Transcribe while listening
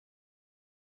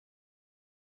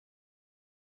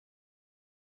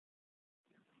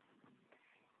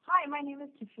Hi, my name is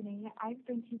Tiffany. I've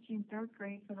been teaching third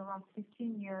grade for the last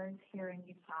 15 years here in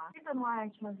Utah. The reason why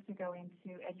I chose to go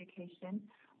into education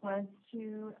was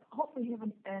to hopefully have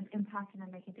an impact and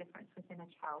make a difference within a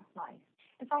child's life.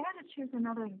 If I had to choose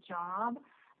another job,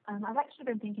 I've actually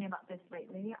been thinking about this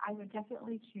lately. I would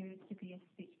definitely choose to be a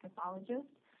speech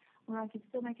pathologist, where I could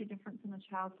still make a difference in a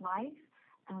child's life,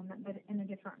 but in a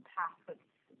different path,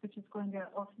 which is going to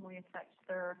ultimately affect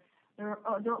their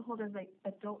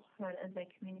adulthood as they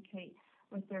communicate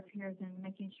with their peers and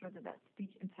making sure that speech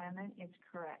impairment is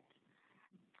correct.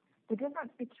 The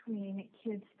difference between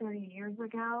kids 30 years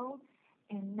ago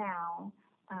and now,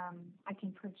 I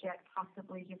can project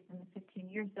possibly just in the 15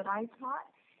 years that I've taught,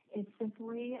 is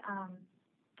simply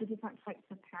the different types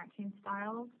of parenting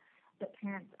styles that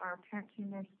parents are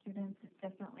parenting their students. It's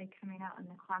definitely coming out in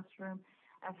the classroom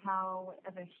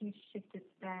of a huge shift it's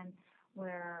been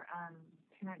where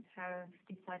parents have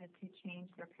decided to change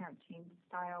their parenting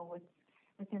style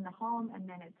within the home, and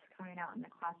then it's coming out in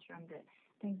the classroom that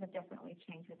things have definitely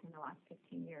changed within the last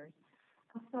 15 years.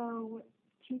 Also,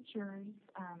 teachers,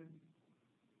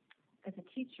 as a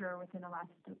teacher within the last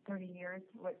 30 years,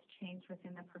 what's changed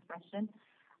within the profession,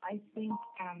 I think,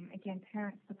 again,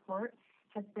 parent support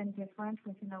has been different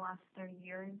within the last 30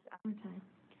 years.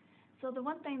 So the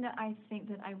one thing that I think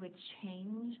that I would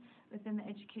change within the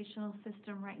educational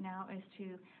system right now is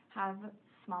to have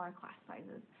smaller class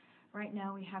sizes. Right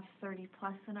now we have 30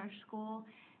 plus in our school,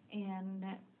 and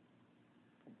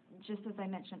just as I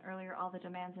mentioned earlier, all the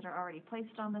demands that are already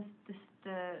placed on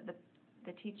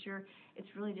the teacher,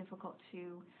 it's really difficult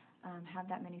to have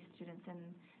that many students and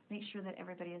make sure that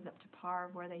everybody is up to par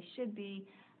where they should be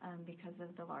because of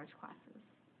the large classes.